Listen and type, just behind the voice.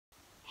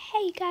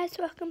Hey guys,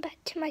 welcome back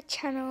to my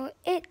channel.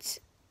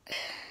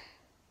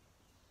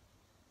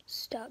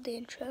 Start the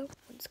intro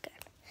once again.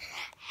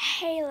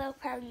 Hey little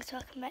friends,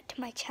 welcome back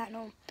to my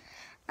channel.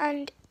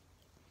 And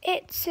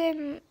it's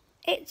XX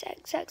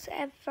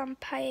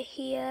Vampire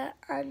here,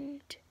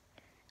 and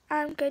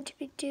I'm going to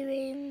be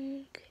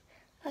doing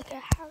like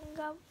a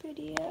hangout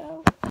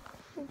video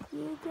with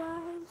you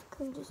guys.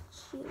 I'm just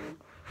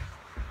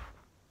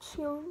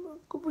chill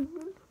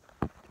green.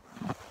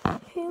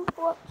 Who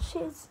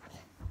watches?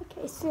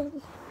 Okay, so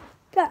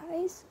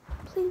guys,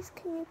 please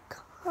can you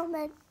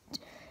comment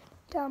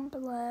down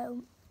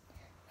below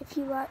if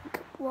you watch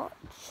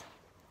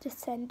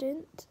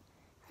Descendants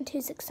and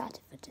who's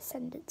excited for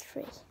Descendants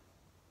 3.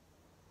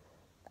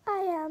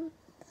 I am.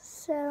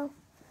 So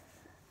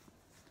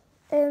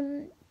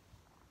if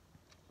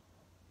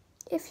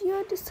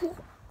you're just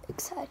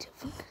excited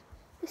for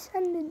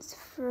Descendants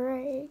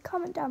 3,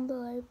 comment down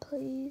below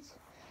please.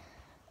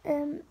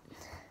 Because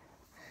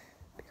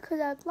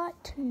I'd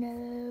like to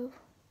know.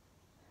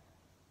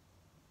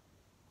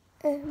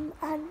 And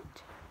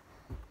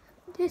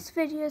this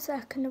video is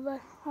like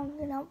another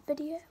hanging out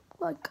video.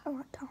 Like I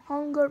like to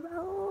hang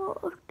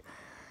around.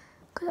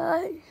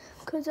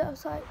 Cause I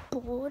was like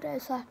bored. I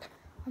was like,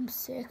 I'm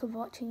sick of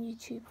watching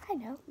YouTube. I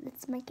know,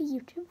 let's make a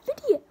YouTube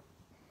video.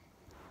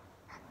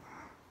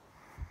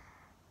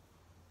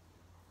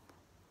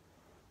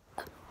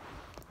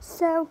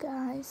 So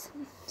guys,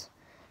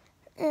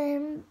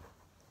 who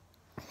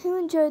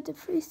enjoyed the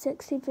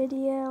 360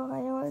 video?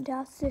 I already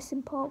asked this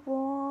in part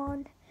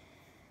 1.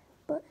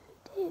 But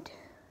who did?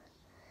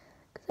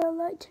 Because I'd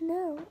like to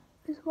know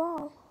as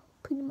well.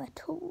 Putting my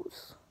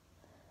tools.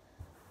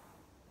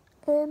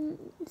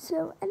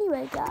 So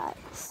anyway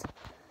guys,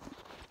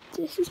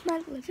 this is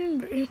my living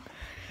room.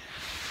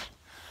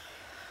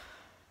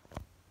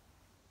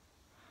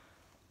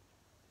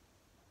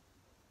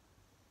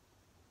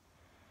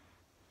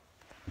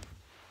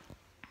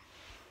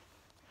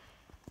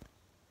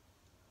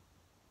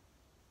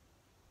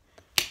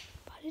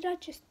 Why did I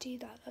just do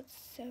that? That's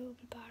so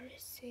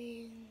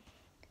embarrassing.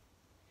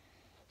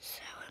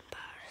 So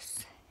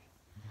embarrassing.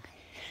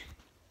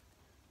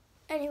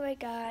 Anyway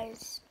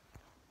guys,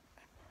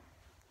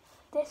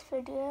 this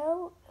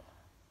video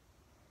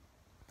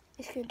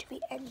is going to be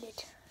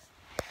ended.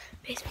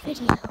 This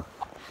video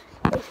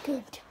is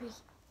going to be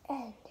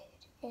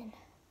ended in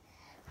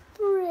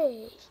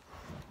 3,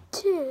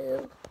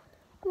 2,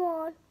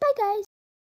 1. Bye guys.